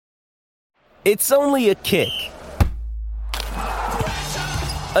It's only a kick,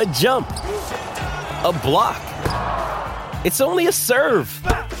 a jump, a block. It's only a serve.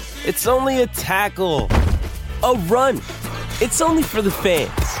 It's only a tackle, a run. It's only for the fans.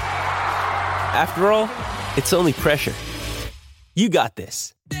 After all, it's only pressure. You got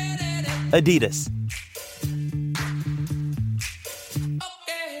this. Adidas.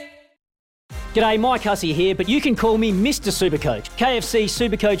 G'day, Mike Hussey here, but you can call me Mr. Supercoach. KFC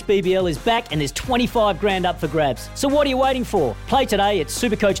Supercoach BBL is back and there's 25 grand up for grabs. So what are you waiting for? Play today at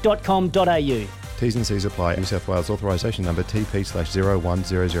supercoach.com.au. T's and C's apply. New South Wales authorisation number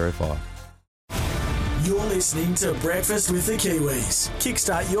TP/01005. You're listening to Breakfast with the Kiwis.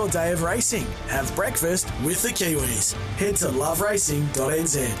 Kickstart your day of racing. Have breakfast with the Kiwis. Head to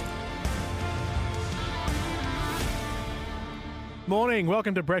loveracing.nz. Morning,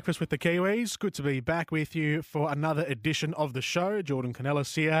 welcome to Breakfast with the Kiwis. Good to be back with you for another edition of the show. Jordan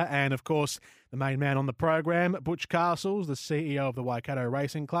Canellis here, and of course, the main man on the program, Butch Castles, the CEO of the Waikato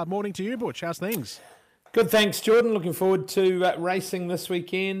Racing Club. Morning to you, Butch. How's things? Good, thanks, Jordan. Looking forward to racing this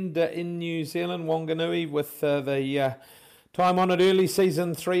weekend in New Zealand, Wanganui, with the time-honoured early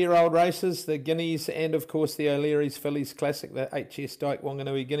season 3-year-old races, the Guineas, and of course the O'Leary's Fillies Classic, the HS Dyke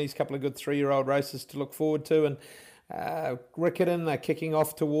Wanganui Guineas. Couple of good 3-year-old races to look forward to, and Riccarton are kicking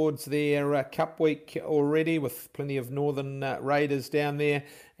off towards their Cup week already, with plenty of Northern Raiders down there.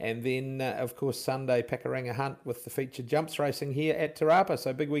 And then, of course, Sunday, Pakuranga Hunt with the featured jumps racing here at Te Rapa.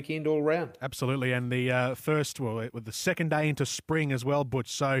 So big weekend all round. Absolutely. And the with the second day into spring as well,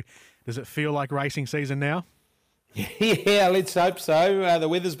 Butch. So does it feel like racing season now? Yeah, let's hope so. The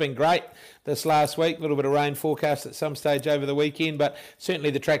weather's been great this last week. A little bit of rain forecast at some stage over the weekend, but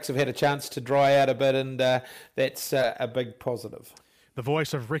certainly the tracks have had a chance to dry out a bit, and that's a big positive. The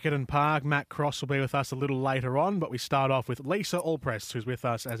voice of Riccarton Park, Matt Cross, will be with us a little later on, but we start off with Lisa Allprest, who's with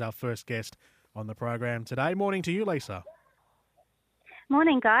us as our first guest on the program today. Morning to you, Lisa.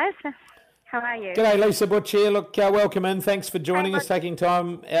 Morning, guys. How are you? G'day, Lisa Butch here. Look, welcome in. Thanks for joining us, taking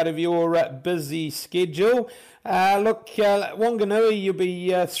time out of your busy schedule. Wanganui, you'll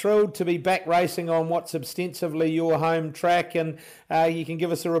be thrilled to be back racing on what's ostensibly your home track, and you can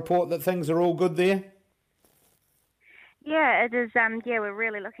give us a report that things are all good there? Yeah, it is. We're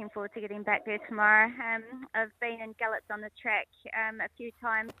really looking forward to getting back there tomorrow. I've been in Gallets on the track a few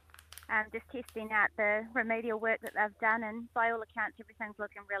times, just testing out the remedial work that they've done, and by all accounts, everything's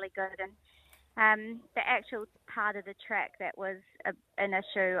looking really good. And the actual part of the track that was an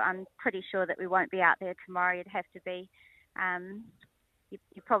issue, I'm pretty sure that we won't be out there tomorrow. You'd have to be,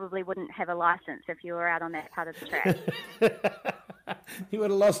 you probably wouldn't have a licence if you were out on that part of the track. You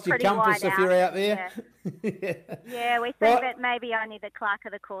would have lost your compass if you're out there. Yeah, we think that maybe only the clerk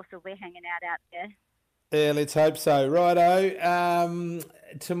of the course will be hanging out there. Yeah, let's hope so. Righto.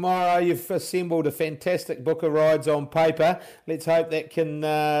 Tomorrow you've assembled a fantastic book of rides on paper. Let's hope that can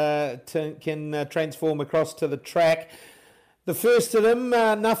transform across to the track. The first of them,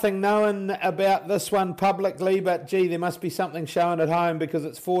 nothing known about this one publicly, but gee, there must be something shown at home, because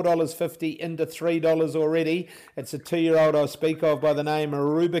it's $4.50 into $3 already. It's a 2-year-old I speak of by the name of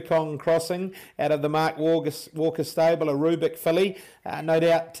Rubicon Crossing out of the Mark Walker stable, a Rubik filly. No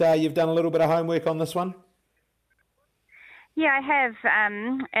doubt you've done a little bit of homework on this one. Yeah, I have,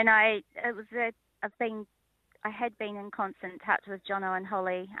 and I had been in constant touch with Jono and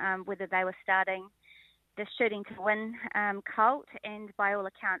Holly, whether they were starting the Shooting to Win colt, and by all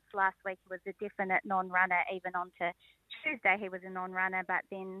accounts last week he was a definite non-runner. Even on to Tuesday he was a non-runner, but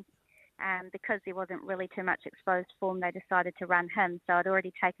then because there wasn't really too much exposed form, they decided to run him. So I'd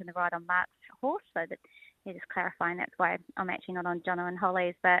already taken the ride on Mark's horse, so that you're just clarifying that's why I'm actually not on Jono and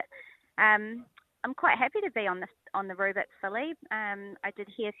Holly's. But I'm quite happy to be on the Rubik filly. I did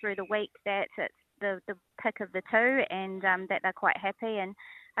hear through the week that it's the pick of the two, and that they're quite happy. And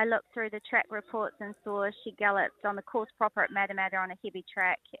I looked through the track reports and saw she galloped on the course proper at Matamata on a heavy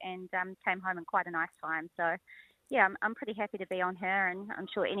track, and came home in quite a nice time. So, yeah, I'm pretty happy to be on her, and I'm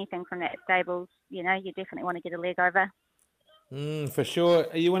sure anything from that stables, you definitely want to get a leg over. For sure.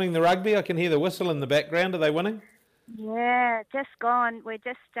 Are you winning the rugby? I can hear the whistle in the background. Are they winning? Yeah, just gone. We're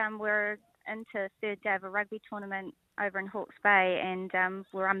into third day of a rugby tournament over in Hawke's Bay, and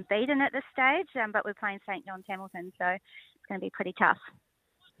we're unbeaten at this stage, but we're playing St John's Hamilton, so it's going to be pretty tough.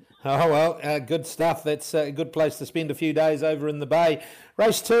 Oh, well, good stuff. That's a good place to spend a few days over in the Bay.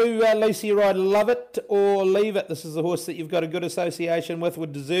 Race 2, Lisa, you ride Love It or Leave It. This is the horse that you've got a good association with,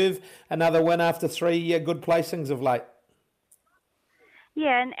 would deserve another win after 3 good placings of late.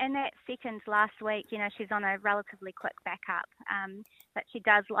 Yeah, and that second last week, she's on a relatively quick backup, but she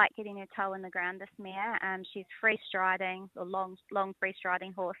does like getting her toe in the ground, this mare. She's free striding, or long free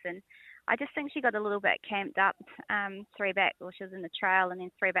striding horse, and I just think she got a little bit camped up three back, or she was in the trail and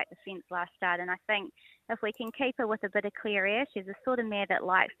then three back the fence last start. And I think if we can keep her with a bit of clear air, she's a sort of mare that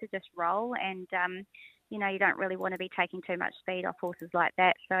likes to just roll, and you don't really want to be taking too much speed off horses like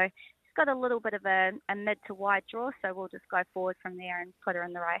that. So got a little bit of a mid to wide draw, so we'll just go forward from there and put her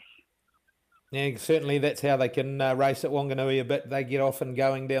in the race. Yeah, certainly that's how they can race at Wanganui a bit. They get off and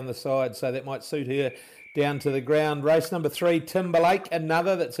going down the side, so that might suit her down to the ground. Race number 3, Timberlake,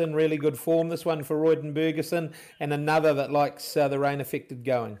 another that's in really good form. This one for Royden Bergerson, and another that likes the rain-affected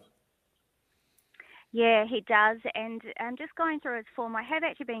going. Yeah, he does, and just going through his form, I have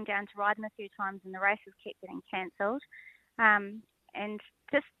actually been down to ride him a few times, and the races kept getting cancelled. And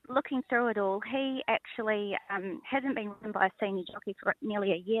just looking through it all, he actually hasn't been run by a senior jockey for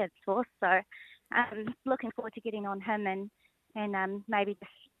nearly a year, so looking forward to getting on him and maybe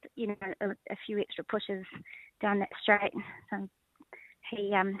just a few extra pushes down that straight. So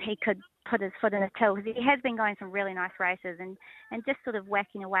he could put his foot in a till, because he has been going some really nice races and just sort of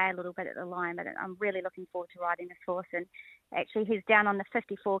whacking away a little bit at the line. But I'm really looking forward to riding this horse. And actually, he's down on the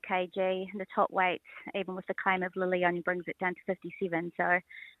 54 kg. The top weight, even with the claim of Lily, only brings it down to 57. So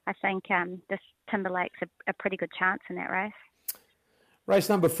I think this Timberlake's a pretty good chance in that race. Race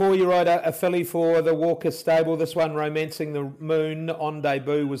number 4, you ride a filly for the Walker stable. This one, Romancing the Moon, on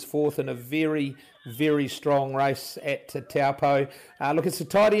debut, was fourth in a very, very strong race at Taupo. Look, it's a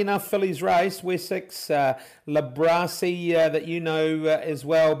tidy enough fillies race. Wessex, Labrasi, that you know as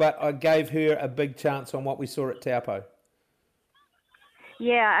well, but I gave her a big chance on what we saw at Taupo.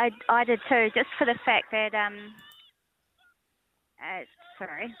 Yeah, I did too, just for the fact that,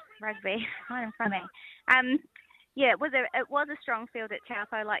 rugby, right in front of me. Yeah, it was a strong field at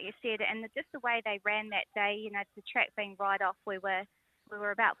Taupo, like you said, and just the way they ran that day, the track being right off, we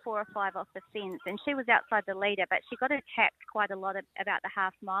were about 4 or 5 off the fence, and she was outside the leader, but she got attacked quite a lot about the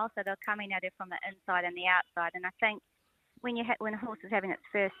half mile, so they were coming at her from the inside and the outside. And I think when a horse is having its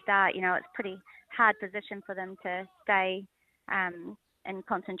first start, it's pretty hard position for them to stay in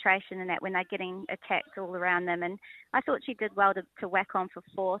concentration and that when they're getting attacked all around them. And I thought she did well to whack on for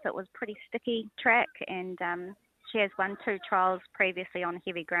fourth. It was pretty sticky track, and she has won 2 trials previously on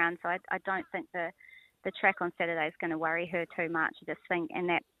heavy ground, so I don't think the track on Saturday is going to worry her too much. I just think, and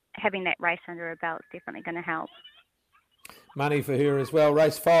that having that race under her belt is definitely going to help. Money for her as well.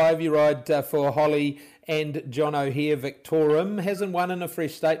 Race 5, you ride for Holly and John O'Hare. Victorum hasn't won in a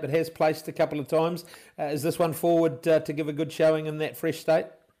fresh state, but has placed a couple of times. Is this one forward to give a good showing in that fresh state?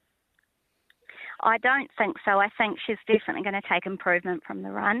 I don't think so. I think she's definitely going to take improvement from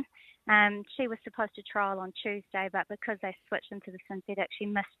the run. She was supposed to trial on Tuesday, but because they switched into the synthetic, she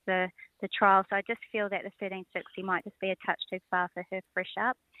missed the trial. So I just feel that the 1360 might just be a touch too far for her fresh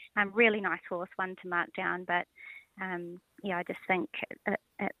up. Really nice horse, one to mark down, but I just think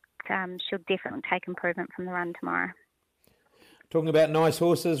she'll definitely take improvement from the run tomorrow. Talking about nice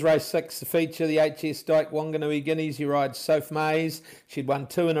horses, race 6, the feature, the HS Dyke Wanganui Guineas. You ride Soph Mays. She'd won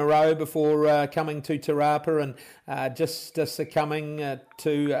 2 in a row before coming to Te Rapa and just succumbing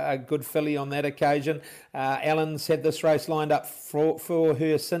to a good filly on that occasion. Alan's had this race lined up for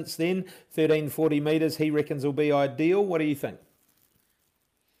her since then. 1340 metres, he reckons will be ideal. What do you think?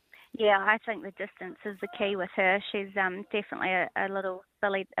 Yeah, I think the distance is the key with her. She's definitely a little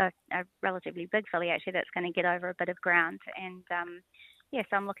filly, a relatively big filly actually, that's going to get over a bit of ground. And yes,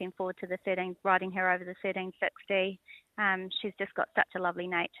 I'm looking forward to riding her over the 1360. She's just got such a lovely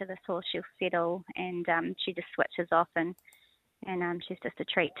nature, this horse. She'll settle, and she just switches off, and she's just a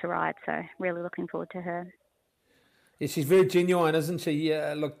treat to ride. So really looking forward to her. Yeah, she's very genuine, isn't she?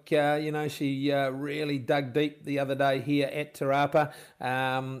 She really dug deep the other day here at Te Rapa.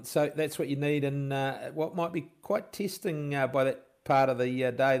 So that's what you need in what might be quite testing by that part of the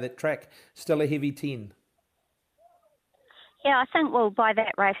day, that track. Still a heavy 10. Yeah, I think, by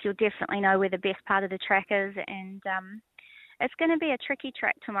that race, you'll definitely know where the best part of the track is. And it's going to be a tricky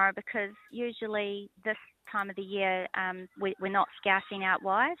track tomorrow, because usually this time of the year we're not scouting out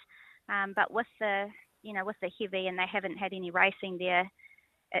wide. But with the heavy, and they haven't had any racing there,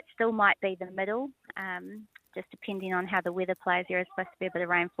 it still might be the middle, just depending on how the weather plays. There is supposed to be a bit of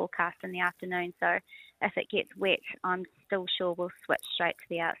rain forecast in the afternoon, so if it gets wet, I'm still sure we'll switch straight to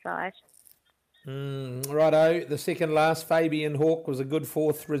the outside. Righto, the second last, Fabian Hawke, was a good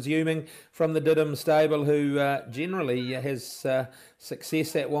fourth, resuming from the Diddham stable, who generally has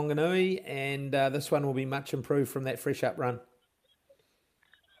success at Wanganui, and this one will be much improved from that fresh up run.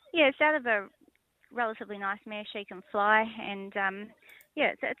 Yeah, it's out of a relatively nice mare. She can fly, and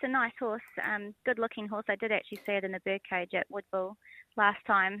Yeah, it's a nice horse, good-looking horse. I did actually see it in the birdcage at Woodville last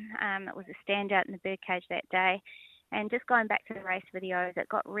time. It was a standout in the birdcage that day. And just going back to the race videos, it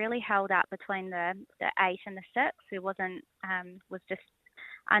got really held up between the 8 and the 6, who was just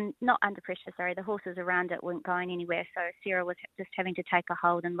not under pressure, sorry. The horses around it weren't going anywhere, so Sarah was just having to take a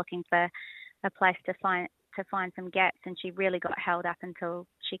hold and looking for a place to find some gaps, and she really got held up until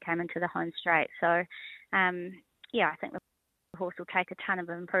she came into the home straight. So, I think the horse will take a ton of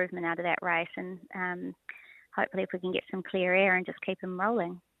improvement out of that race, and hopefully if we can get some clear air and just keep him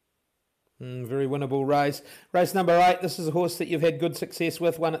rolling. Very winnable race. Race number 8, this is a horse that you've had good success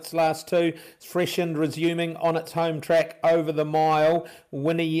with, won its last 2. It's freshened, resuming on its home track over the mile.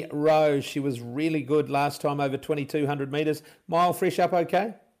 Winnie Rose, she was really good last time over 2,200 metres. Mile fresh up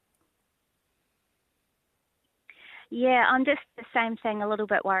okay? Yeah, I'm just the same thing, a little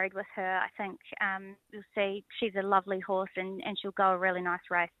bit worried with her. I think you'll see she's a lovely horse and she'll go a really nice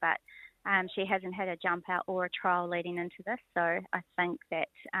race, but she hasn't had a jump out or a trial leading into this, so I think that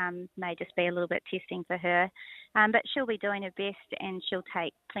may just be a little bit testing for her. But she'll be doing her best and she'll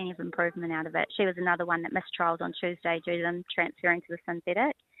take plenty of improvement out of it. She was another one that missed trials on Tuesday due to them transferring to the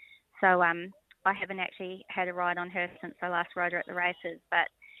synthetic. So I haven't actually had a ride on her since I last rode her at the races, but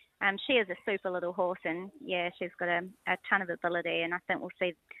she is a super little horse, and yeah, she's got a ton of ability, and I think we'll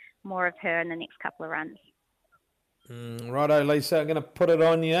see more of her in the next couple of runs. Righto, Lisa, I'm going to put it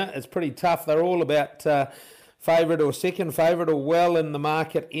on you. It's pretty tough. They're all about favourite or second favourite or well in the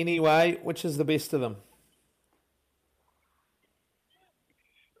market anyway. Which is the best of them?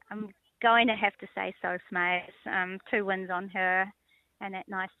 I'm going to have to say So Smays. 2 wins on her and that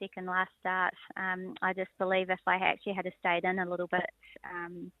nice second last start. I just believe if I actually had stayed in a little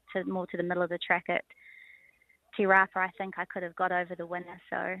bit more to the middle of the track at Te Rapa, I think I could have got over the winner.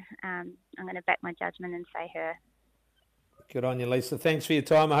 So I'm going to back my judgment and say her. Good on you, Lisa. Thanks for your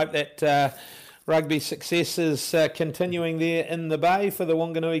time. I hope that rugby success is continuing there in the Bay for the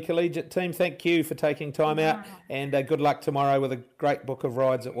Wanganui Collegiate team. Thank you for taking time out, and good luck tomorrow with a great book of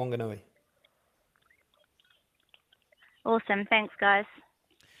rides at Wanganui. Awesome. Thanks, guys.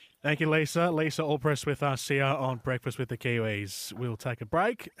 Thank you, Lisa. Lisa Allpress with us here on Breakfast with the Kiwis. We'll take a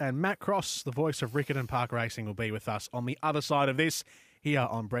break, and Matt Cross, the voice of Riccarton Park Racing, will be with us on the other side of this here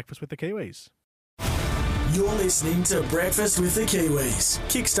on Breakfast with the Kiwis. You're listening to Breakfast with the Kiwis.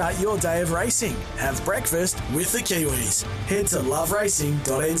 Kickstart your day of racing. Have breakfast with the Kiwis. Head to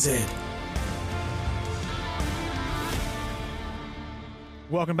loveracing.nz.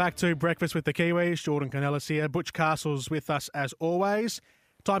 Welcome back to Breakfast with the Kiwis. Jordan Canellis here. Butch Castle's with us as always.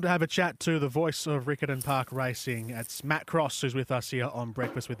 Time to have a chat to the voice of Riccarton Park Racing. It's Matt Cross who's with us here on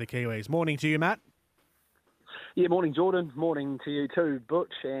Breakfast with the Kiwis. Morning to you, Matt. Yeah, morning, Jordan. Morning to you too,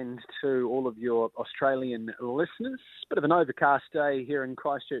 Butch, and to all of your Australian listeners. Bit of an overcast day here in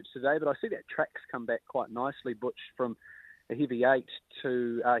Christchurch today, but I see that track's come back quite nicely, Butch, from a heavy 8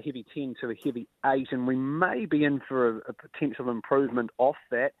 to a heavy 10 to a heavy 8, and we may be in for a potential improvement off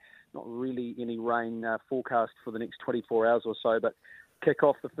that. Not really any rain forecast for the next 24 hours or so, but kick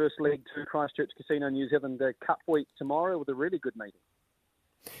off the first leg to Christchurch Casino New Zealand Cup Week tomorrow with a really good meeting.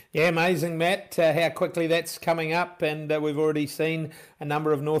 Yeah, amazing, Matt, how quickly that's coming up, and we've already seen a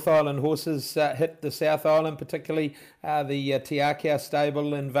number of North Island horses hit the South Island, particularly the Te Akau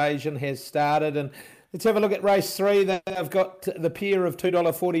stable invasion has started. And let's have a look at race 3. They've got the pair of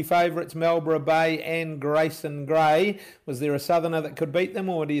 $2.40 favourites, Marlborough Bay and Grayson Gray. Was there a southerner that could beat them,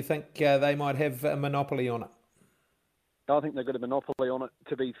 or do you think they might have a monopoly on it? I think they've got a monopoly on it,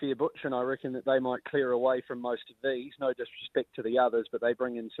 to be fair, Butch, and I reckon that they might clear away from most of these. No disrespect to the others, but they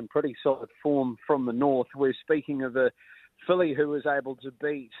bring in some pretty solid form from the north. We're speaking of a filly who was able to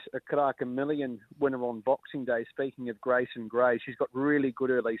beat a Karaka Million winner on Boxing Day. Speaking of Grayson Gray, she's got really good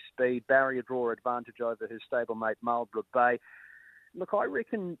early speed, barrier draw advantage over her stablemate Marlborough Bay. Look, I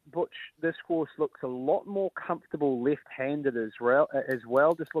reckon, Butch, this horse looks a lot more comfortable left-handed as well.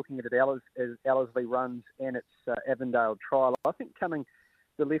 Just looking at it as Ellerslie runs and its Avondale trial, I think coming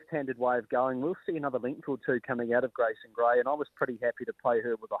the left-handed way of going, we'll see another length or two coming out of Grayson Gray, and I was pretty happy to play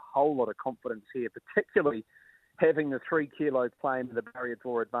her with a whole lot of confidence here, particularly having the 3 kilos claim and the barrier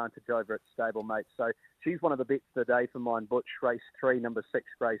draw advantage over its stablemate. So she's one of the bets of the day for mine, Butch. Race 3, number 6,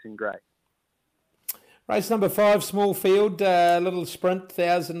 Grayson Gray. Race number 5, small field, little sprint,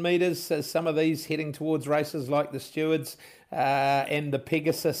 1,000 metres. Some of these heading towards races like the Stewards and the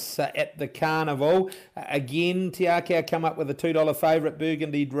Pegasus at the Carnival. Again, Te Akau come up with a $2 favourite,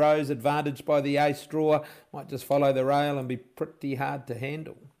 Burgundy Rose, advantaged by the ace draw. Might just follow the rail and be pretty hard to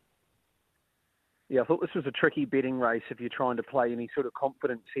handle. Yeah, I thought this was a tricky betting race if you're trying to play any sort of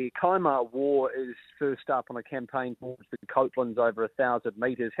confidence here. Kaimar War is first up on a campaign towards the Copelands over 1,000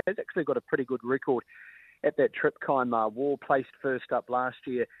 metres. Has actually got a pretty good record at that trip. Kaimar War placed first up last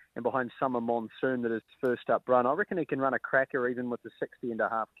year and behind Summer Monsoon that is first up run. I reckon he can run a cracker even with the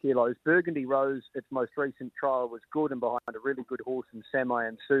 60.5 kilos. Burgundy Rose, its most recent trial, was good, and behind a really good horse in Samai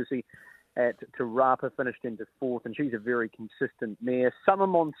and Susie at Te Rapa finished into fourth, and she's a very consistent mare. Summer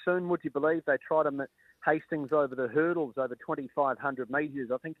Monsoon, would you believe? They tried him at Hastings over the hurdles, over 2,500 metres.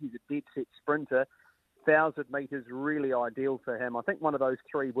 I think he's a dead set sprinter. 1,000 metres, really ideal for him. I think one of those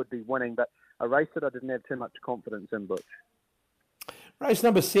three would be winning, but a race that I didn't have too much confidence in, Butch. Race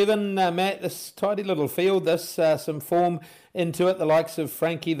number 7, Matt, this tidy little field, some form into it, the likes of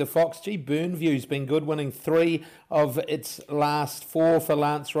Frankie the Fox. Burnview's been good, winning 3 of its last 4 for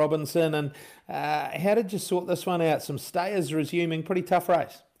Lance Robinson. And how did you sort this one out? Some stayers resuming, pretty tough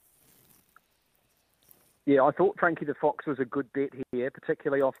race. Yeah, I thought Frankie the Fox was a good bet here,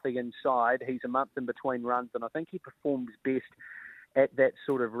 particularly off the inside. He's a month in between runs, and I think he performs best at that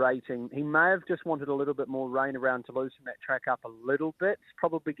sort of rating. He may have just wanted a little bit more rain around to loosen that track up a little bit. It's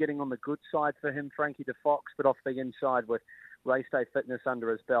probably getting on the good side for him, Frankie the Fox, but off the inside with race day fitness under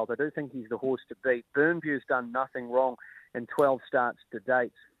his belt, I do think he's the horse to beat. Burnview's done nothing wrong in 12 starts to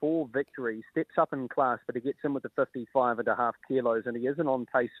date, 4 victories, steps up in class, but he gets in with the 55.5 kilos, and he is an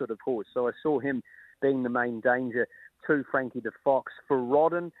on-pace sort of horse. So I saw him being the main danger to Frankie the Fox. For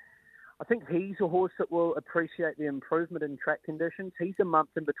Rodden, I think he's a horse that will appreciate the improvement in track conditions. He's a month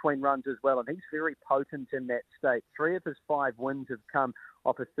in between runs as well, and he's very potent in that state. 3 of his 5 wins have come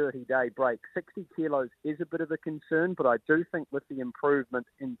off a 30-day break. 60 kilos is a bit of a concern, but I do think with the improvement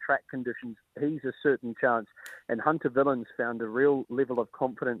in track conditions, he's a certain chance. And Hunter Villains found a real level of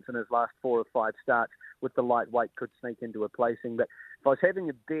confidence in his last 4 or 5 starts with the lightweight, could sneak into a placing. But if I was having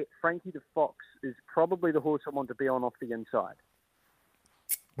a bet, Frankie the Fox is probably the horse I want to be on off the inside.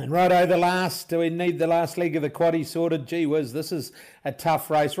 And righto, we need the last leg of the quaddie sorted. Gee whiz, this is a tough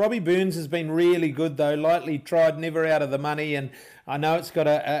race. Robbie Burns has been really good though, lightly tried, never out of the money, and I know it's got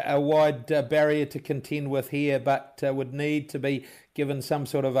a wide barrier to contend with here, but would need to be given some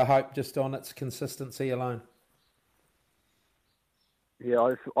sort of a hope just on its consistency alone.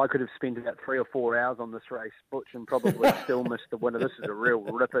 Yeah, I could have spent about 3 or 4 hours on this race, Butch, and probably still missed the winner. This is a real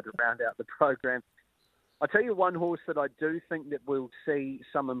ripper to round out the program. I'll tell you one horse that I do think that we'll see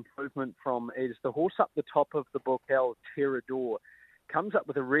some improvement from is the horse up the top of the book, El Tirador. Comes up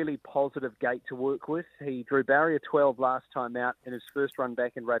with a really positive gate to work with. He drew barrier 12 last time out in his first run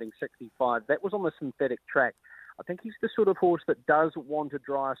back in rating 65. That was on the synthetic track. I think he's the sort of horse that does want a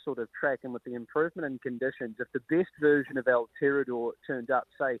dry sort of track, and with the improvement in conditions, if the best version of El Tirador turned up,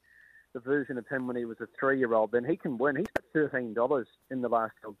 say, the version of him when he was a 3-year-old, then he can win. He's at $13 in the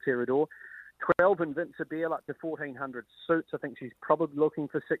last El Tirador. 12 Invincible up to 1,400 suits. I think she's probably looking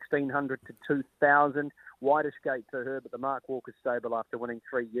for 1,600 to 2,000. Widest gate for her, but the Mark Walker stable after winning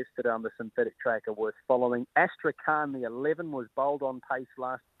 3 yesterday on the synthetic track are worth following. Astra Khan, the 11, was bowled on pace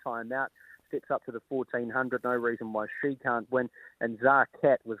last time out. Steps up to the 1,400. No reason why she can't win. And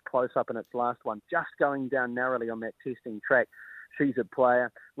Zarkat was close up in its last one, just going down narrowly on that testing track. She's a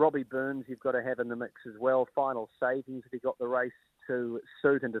player. Robbie Burns, you've got to have in the mix as well. Final savings if he got the race to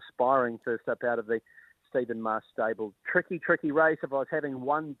suit and aspiring first up out of the Stephen Marsh stable. Tricky race. If I was having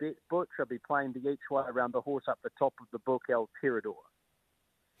one bet, Butch, I'd be playing the each way around the horse up the top of the book, El Tirador.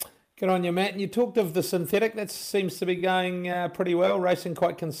 Good on you, Matt. And you talked of the synthetic. That seems to be going pretty well, racing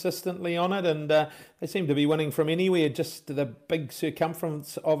quite consistently on it, and they seem to be winning from anywhere. Just the big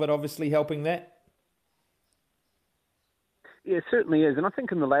circumference of it obviously helping that. Yeah, it certainly is. And I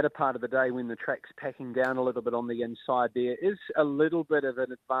think in the latter part of the day when the track's packing down a little bit on the inside, there is a little bit of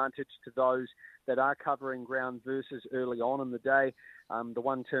an advantage to those that are covering ground versus early on in the day. The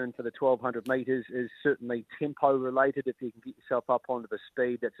one turn for the 1,200 metres is certainly tempo related. If you can get yourself up onto the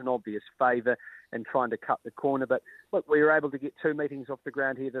speed, that's an obvious favour in trying to cut the corner. But look, we were able to get 2 meetings off the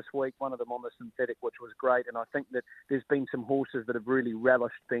ground here this week, one of them on the synthetic, which was great. And I think that there's been some horses that have really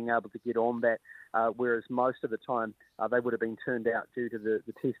relished being able to get on that, whereas most of the time they would have been turned out due to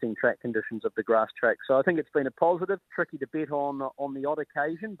the testing track conditions of the grass track. So I think it's been a positive, tricky to bet on the odd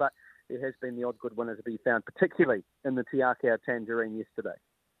occasion, but there has been the odd good winner to be found, particularly in the Te Akau Tangerine yesterday.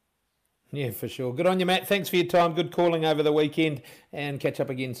 Yeah, for sure. Good on you, Matt. Thanks for your time. Good calling over the weekend, and catch up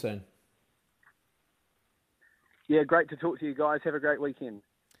again soon. Yeah, great to talk to you guys. Have a great weekend.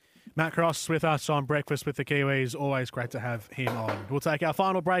 Matt Cross with us on Breakfast with the Kiwis. Always great to have him on. We'll take our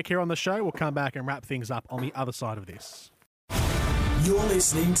final break here on the show. We'll come back and wrap things up on the other side of this. You're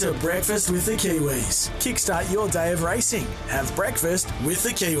listening to Breakfast with the Kiwis. Kickstart your day of racing. Have breakfast with the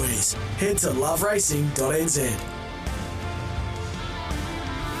Kiwis. Head to loveracing.nz.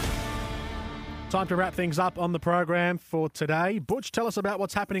 Time to wrap things up on the program for today. Butch, tell us about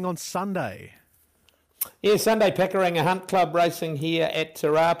what's happening on Sunday. Yeah, Sunday Pakuranga Hunt Club racing here at Te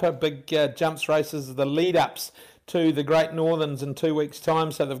Rapa. Big jumps races, the lead-ups to the Great Northerns in 2 weeks'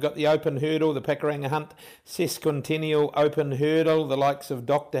 time. So they've got the Open Hurdle, the Pakuranga Hunt Sesquicentennial Open Hurdle, the likes of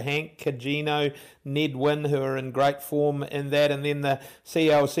Dr. Hank, Kajino, Ned Wynn, who are in great form in that, and then the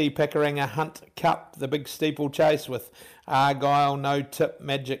CLC Pakuranga Hunt Cup, the big steeplechase with Argyle, No Tip,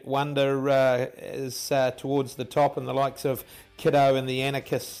 Magic Wonder is towards the top, and the likes of Kiddo and the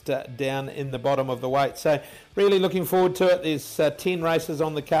Anarchist down in the bottom of the weight. So really looking forward to it. There's 10 races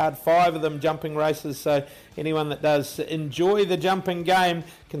on the card, 5 of them jumping races. So anyone that does enjoy the jumping game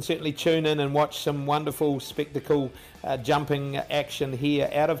can certainly tune in and watch some wonderful spectacle jumping action here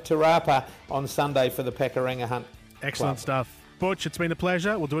out of Te Rapa on Sunday for the Pakuranga Hunt. Excellent stuff. Butch, it's been a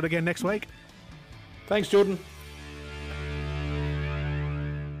pleasure. We'll do it again next week. Thanks, Jordan.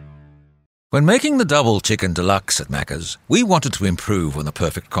 When making the double chicken deluxe at Macca's, we wanted to improve on the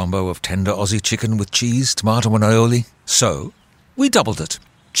perfect combo of tender Aussie chicken with cheese, tomato and aioli. So, we doubled it.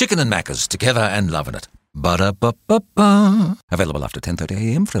 Chicken and Macca's, together and loving it. Ba-da-ba-ba-ba. Available after 10:30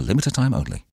 a.m. for a limited time only.